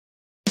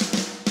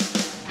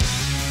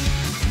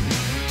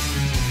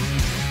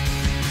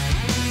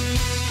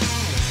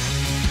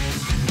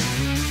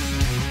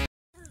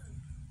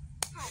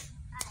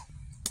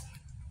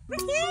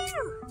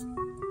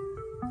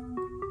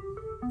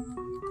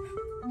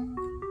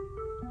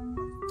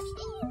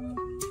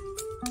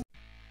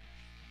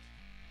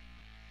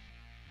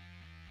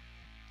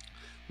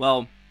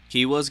Well,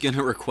 he was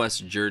gonna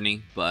request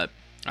Journey, but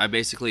I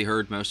basically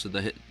heard most of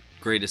the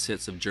greatest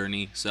hits of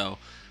Journey, so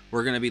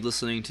we're gonna be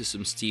listening to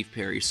some Steve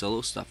Perry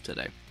solo stuff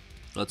today.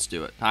 Let's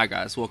do it. Hi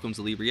guys, welcome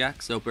to Lee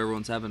Reacts. Hope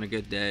everyone's having a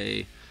good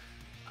day.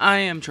 I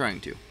am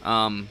trying to.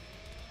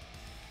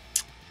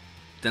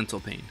 Dental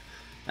pain.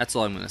 That's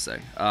all I'm gonna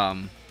say.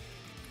 We're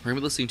gonna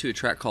be listening to a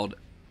track called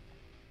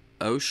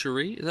 "Oh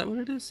Sherrie." Is that what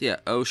it is? Yeah,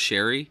 "Oh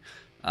Sherrie."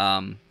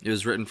 It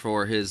was written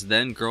for his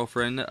then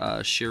girlfriend,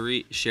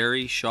 Sherrie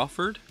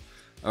Swafford.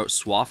 Oh,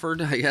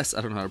 Swafford, I guess. I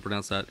don't know how to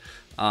pronounce that.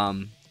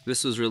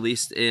 This was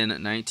released in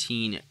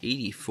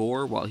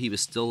 1984 while he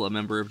was still a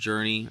member of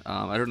Journey.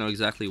 I don't know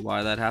exactly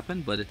why that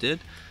happened, but it did.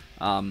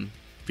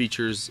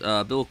 Features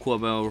Bill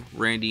Cuomo,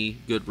 Randy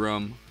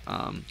Goodrum,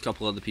 a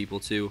couple other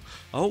people too.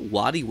 Oh,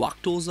 Waddy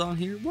Wachtel's on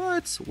here.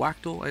 What?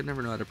 Wachtel? I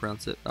never know how to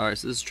pronounce it. Alright,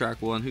 so this is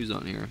track 1. Who's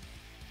on here?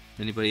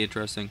 Anybody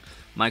interesting?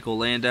 Michael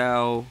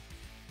Landau,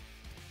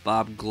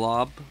 Bob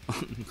Glob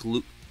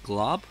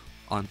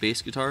on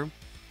bass guitar,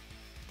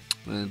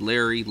 and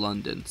Larry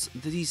London.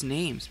 These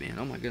names, man,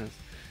 oh my goodness.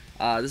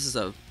 This is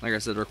like I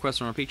said, a request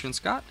from our patron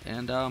Scott,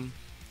 and I'm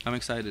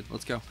excited.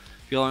 Let's go.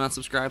 If y'all are not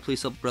subscribed,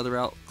 please help a brother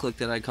out. Click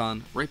that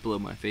icon right below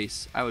my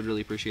face. I would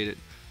really appreciate it.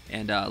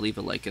 And leave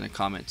a like and a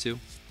comment too.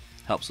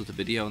 Helps with the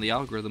video and the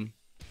algorithm.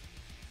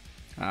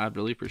 I'd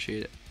really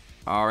appreciate it.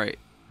 Alright.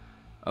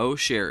 "Oh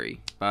Sherrie"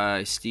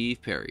 by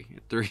Steve Perry.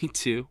 3,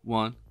 2,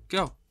 1,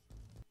 go.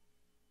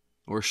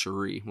 Or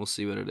Sherrie. We'll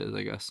see what it is,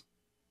 I guess.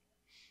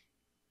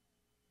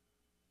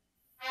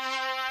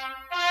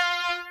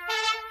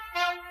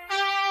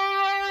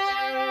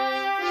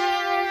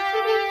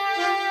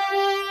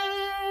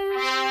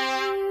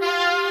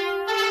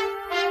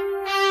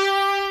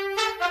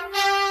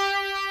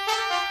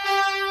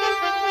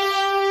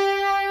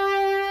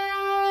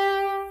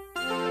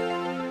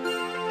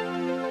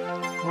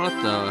 What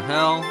the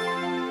hell?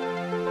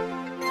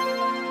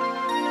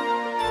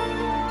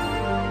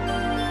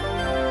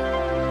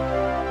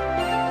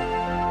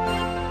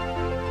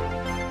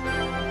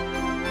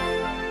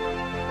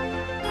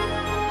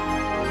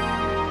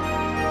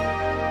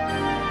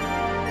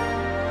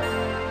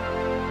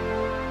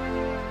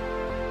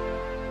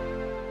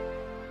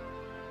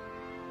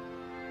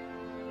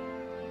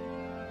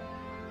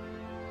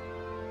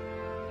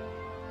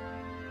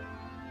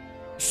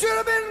 Should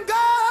have been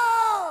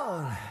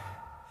gone,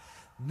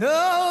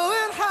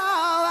 knowing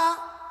how I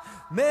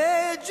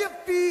made you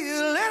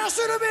feel, and I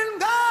should have been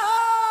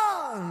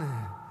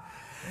gone.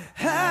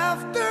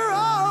 After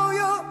all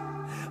your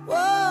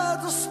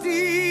words of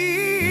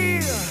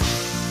steel,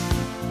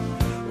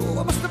 oh,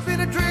 I must have been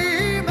a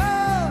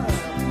dreamer,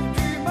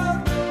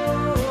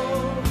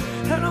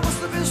 and I must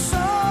have been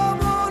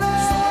someone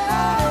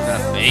else.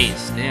 That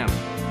bass, damn.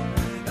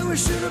 And we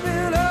should have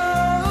been over.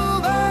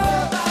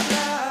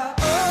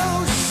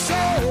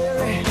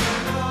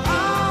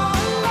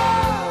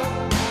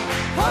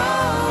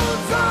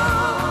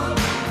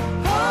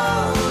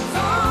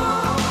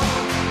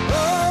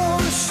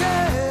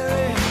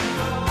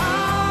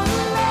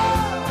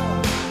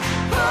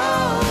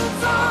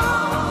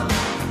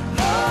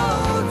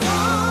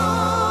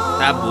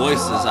 That voice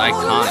is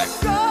iconic.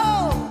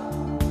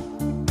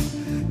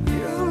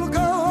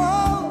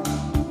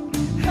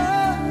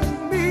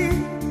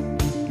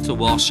 It's a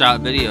well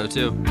shot video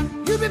too.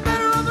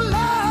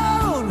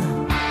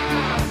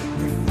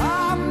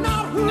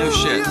 No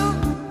shit.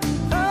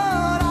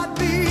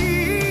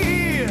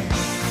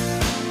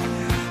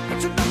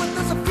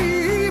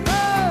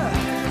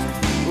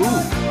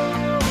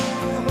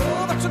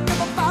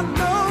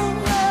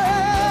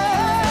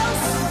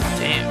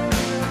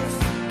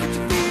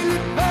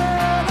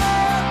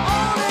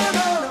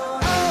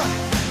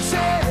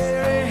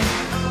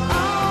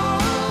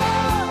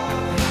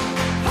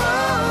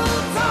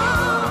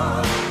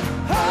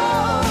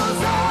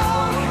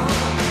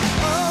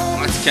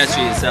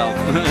 Catchy as hell.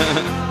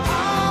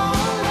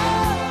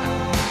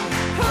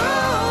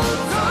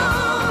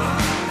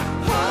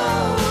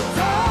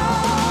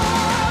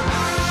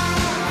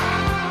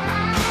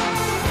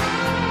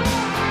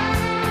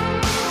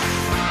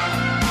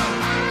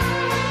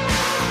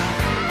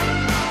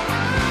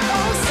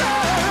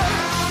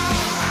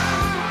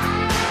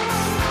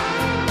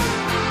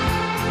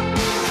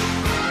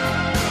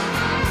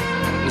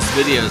 This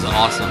video is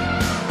awesome.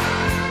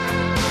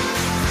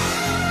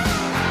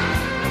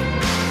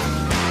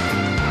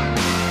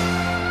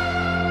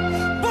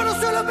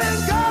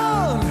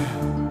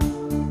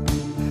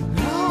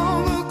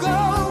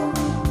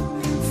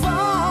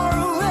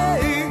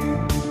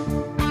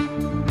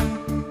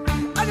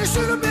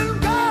 Should have been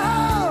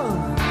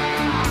gone.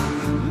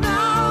 Now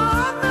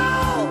I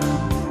know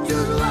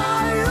just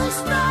why you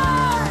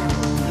stay.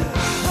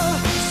 Oh,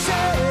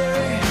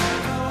 Sherrie,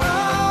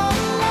 oh,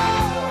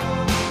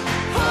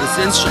 This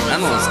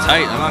instrumental is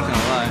tight, I'm not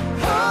gonna lie.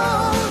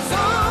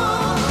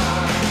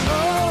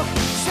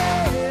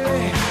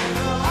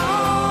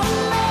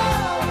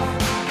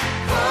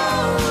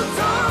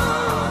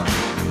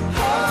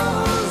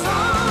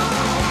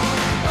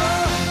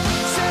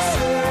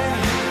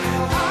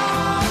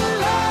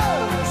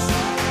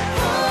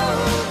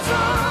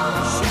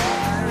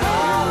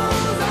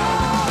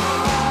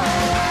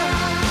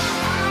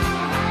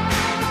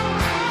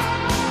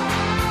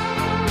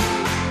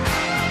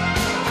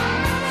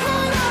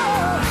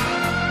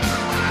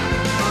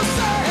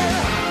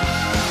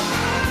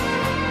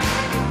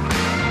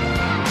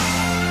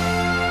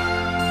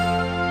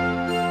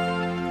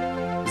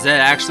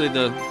 actually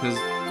his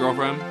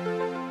girlfriend?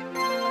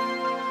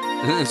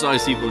 That's why I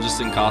see people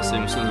just in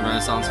costumes from the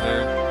Renaissance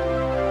Fair.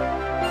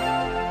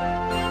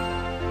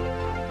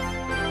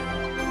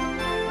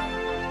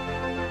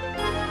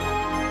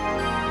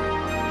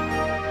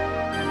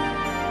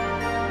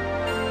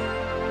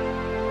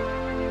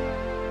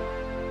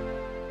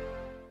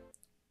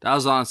 That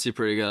was honestly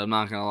pretty good, I'm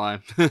not gonna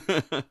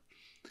lie.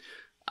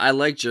 I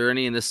like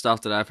Journey and this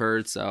stuff that I've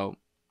heard, so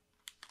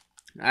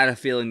I had a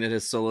feeling that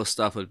his solo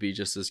stuff would be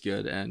just as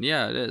good, and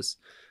yeah, it is.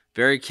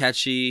 Very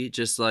catchy,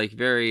 just like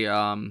very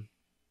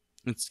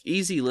it's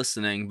easy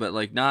listening, but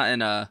like not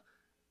in a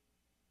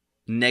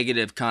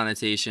negative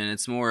connotation.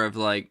 It's more of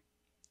like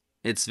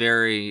it's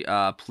very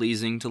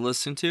pleasing to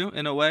listen to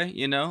in a way,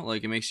 you know,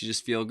 like it makes you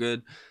just feel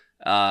good.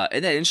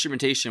 And that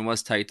instrumentation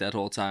was tight that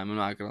whole time. I'm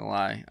not gonna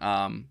lie.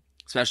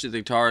 Especially the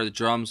guitar, the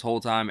drums,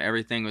 whole time,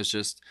 everything was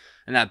just,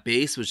 and that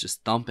bass was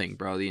just thumping,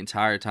 bro, the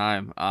entire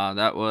time.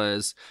 That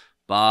was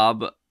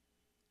Bob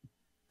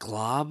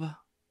Glob.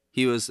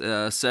 He was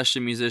a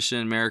session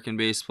musician, American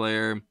bass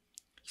player.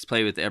 He's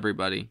played with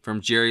everybody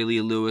from Jerry Lee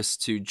Lewis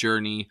to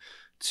Journey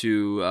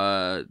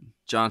to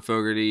John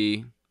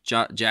Fogerty,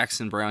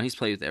 Jackson Brown. He's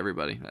played with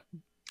everybody.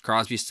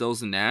 Crosby,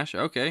 Stills, and Nash.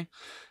 Okay.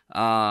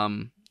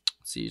 Let's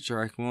see,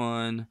 track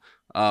 1.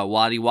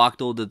 Waddy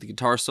Wachtel did the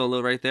guitar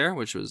solo right there,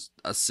 which was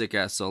a sick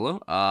ass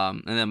solo.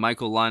 And then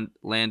Michael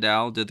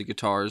Landau did the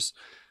guitars.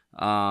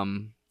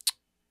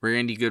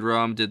 Randy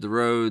Goodrum did the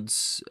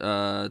Rhodes.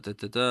 Bill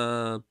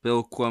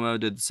Cuomo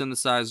did the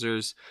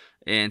synthesizers,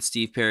 and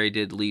Steve Perry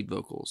did lead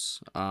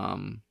vocals. I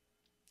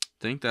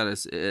think that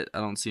is it. I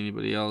don't see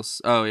anybody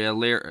else. Oh yeah,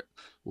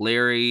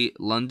 Larry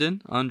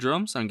London on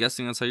drums. I'm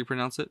guessing that's how you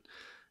pronounce it.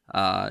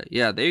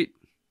 Yeah,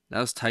 that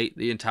was tight.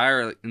 The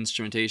entire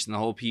instrumentation, the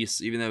whole piece,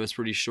 even though it was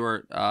pretty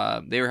short,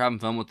 they were having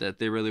fun with it.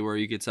 They really were.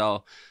 You could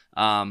tell.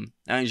 I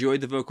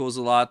enjoyed the vocals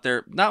a lot.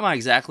 They're not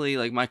exactly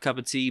like my cup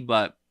of tea,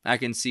 but I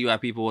can see why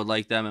people would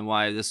like them and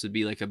why this would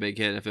be like a big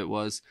hit if it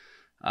was.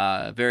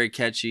 Very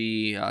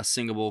catchy,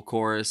 singable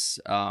chorus.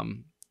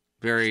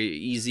 Very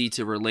easy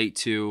to relate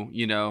to,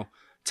 you know,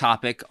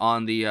 topic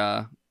on the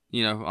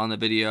on the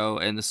video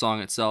and the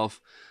song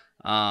itself.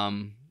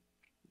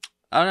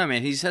 I don't know,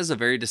 man. He just has a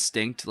very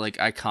distinct, like,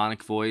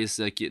 iconic voice.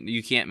 Like,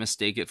 you can't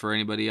mistake it for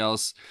anybody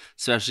else,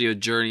 especially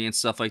with Journey and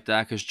stuff like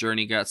that, because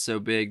Journey got so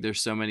big.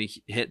 There's so many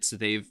hits that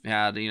they've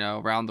had, you know,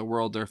 around the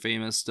world. They're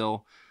famous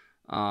still.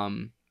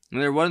 And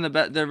they're one of the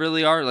best. They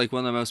really are, like,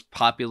 one of the most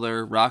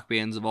popular rock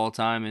bands of all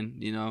time. And,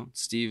 you know,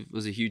 Steve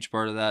was a huge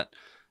part of that.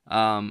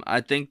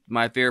 I think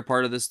my favorite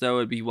part of this, though,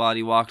 would be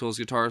Waddy Wachtel's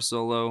guitar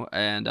solo.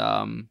 And,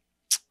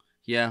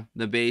 yeah,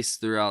 the bass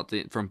throughout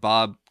from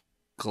Bob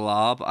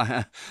Glob.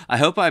 I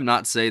hope I'm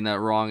not saying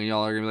that wrong and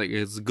y'all are gonna be like,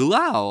 it's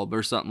Glob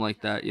or something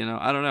like that, you know.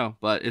 I don't know,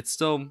 but it's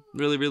still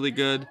really, really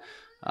good.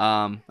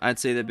 I'd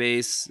say the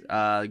bass,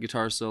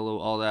 guitar solo,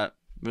 all that,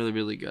 really,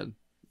 really good.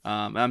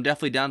 I'm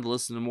definitely down to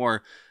listen to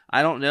more.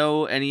 I don't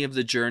know any of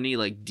the Journey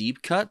like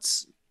deep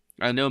cuts.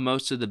 I know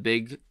most of the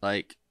big,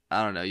 like,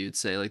 I don't know, you'd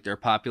say like their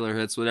popular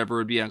hits, whatever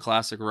would be on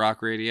classic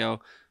rock radio.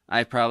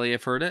 I probably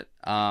have heard it.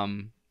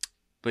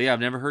 But yeah,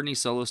 I've never heard any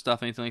solo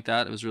stuff, anything like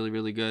that. It was really,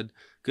 really good.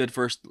 Good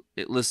first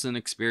listen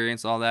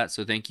experience, all that.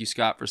 So thank you,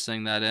 Scott, for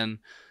sending that in.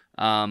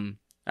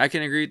 I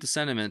can agree with the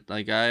sentiment.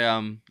 Like I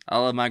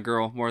love my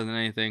girl more than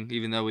anything,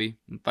 even though we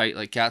fight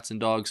like cats and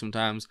dogs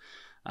sometimes.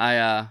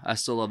 I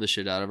still love the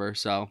shit out of her.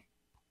 So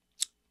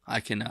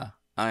I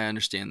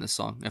understand this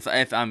song.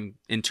 If I'm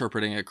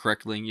interpreting it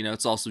correctly, you know,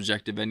 it's all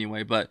subjective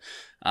anyway. But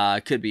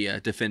it could be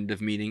a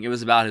definitive meaning. It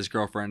was about his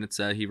girlfriend. It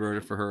said he wrote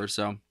it for her,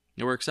 so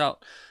it works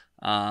out.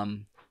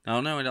 I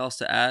don't know what else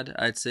to add.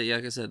 I'd say, yeah,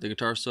 like I said, the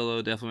guitar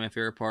solo, definitely my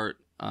favorite part.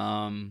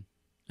 And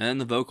then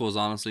the vocals,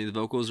 honestly. The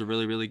vocals are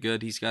really, really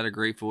good. He's got a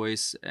great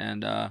voice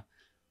and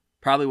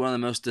probably one of the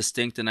most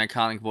distinct and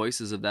iconic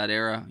voices of that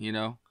era, you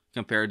know,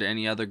 compared to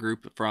any other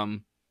group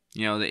from,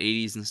 you know, the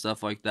 80s and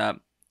stuff like that.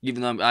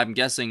 Even though I'm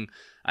guessing,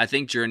 I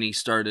think Journey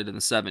started in the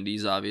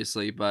 70s,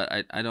 obviously,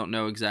 but I don't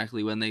know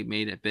exactly when they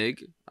made it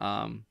big.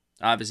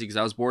 Obviously, because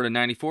I was born in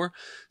 94.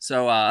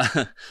 So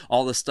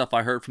all the stuff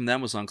I heard from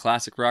them was on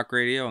classic rock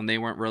radio, and they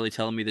weren't really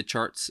telling me the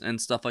charts and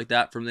stuff like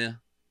that from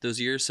those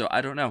years. So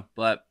I don't know,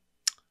 but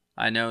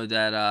I know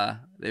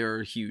that they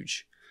were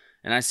huge.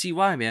 And I see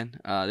why, man.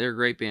 They're a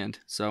great band.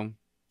 So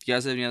if you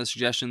guys have any other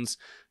suggestions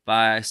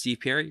by Steve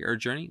Perry or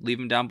Journey, leave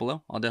them down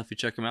below. I'll definitely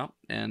check them out.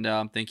 And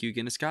thank you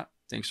again to Scott.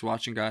 Thanks for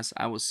watching, guys.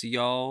 I will see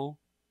y'all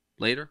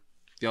later.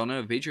 Y'all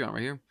know Patreon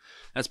right here.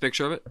 That's a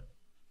picture of it.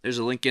 There's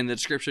a link in the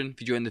description.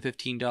 If you join the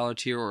 $15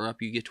 tier or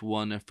up, you get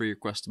one free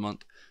request a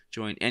month.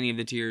 Join any of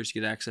the tiers,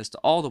 get access to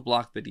all the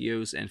block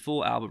videos and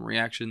full album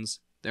reactions.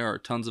 There are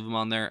tons of them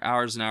on there.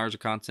 Hours and hours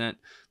of content.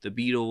 The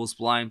Beatles,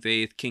 Blind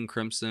Faith, King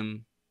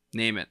Crimson,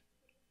 name it.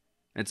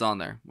 It's on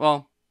there.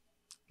 Well,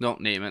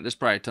 don't name it. There's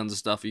probably tons of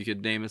stuff you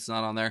could name. It's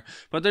not on there,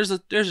 but there's a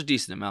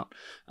decent amount.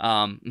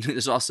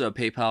 There's also a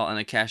PayPal and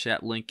a Cash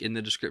App link in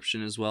the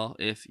description as well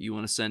if you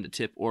want to send a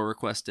tip or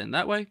request in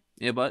that way.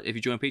 Yeah, but if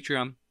you join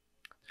Patreon,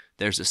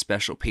 there's a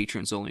special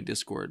patrons only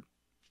Discord.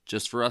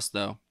 Just for us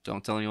though.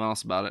 Don't tell anyone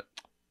else about it.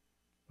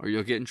 or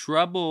you'll get in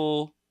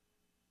trouble.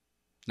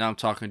 Now I'm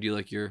talking to you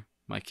like you're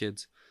my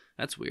kids.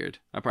 That's weird.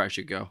 I probably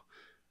should go.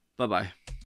 Bye-bye.